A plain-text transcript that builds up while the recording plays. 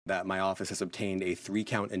that my office has obtained a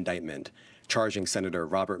 3-count indictment charging Senator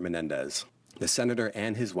Robert Mendez. The senator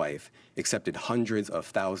and his wife accepted hundreds of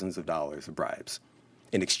thousands of dollars of bribes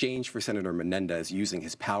in exchange for Senator Mendez using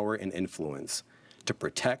his power and influence to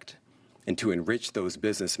protect and to enrich those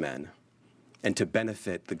businessmen and to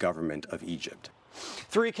benefit the government of Egypt.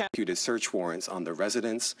 3 executed search warrants on the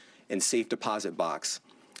residence and safe deposit box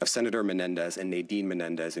of Senator Mendez and Nadine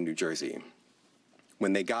Mendez in New Jersey.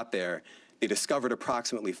 When they got there, they discovered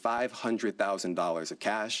approximately $500,000 of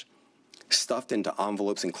cash stuffed into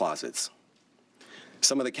envelopes and closets.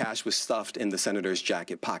 Some of the cash was stuffed in the senator's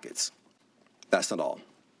jacket pockets. That's not all.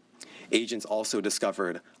 Agents also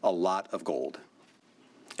discovered a lot of gold.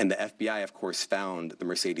 And the FBI, of course, found the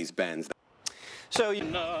Mercedes-Benz. So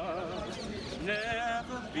enough,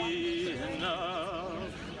 never be enough.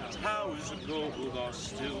 Towers of gold are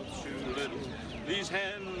still too little. These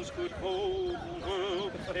hands could hold the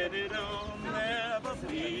world, but it'll never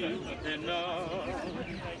be enough.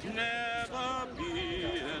 Never be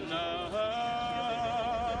enough.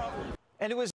 and it was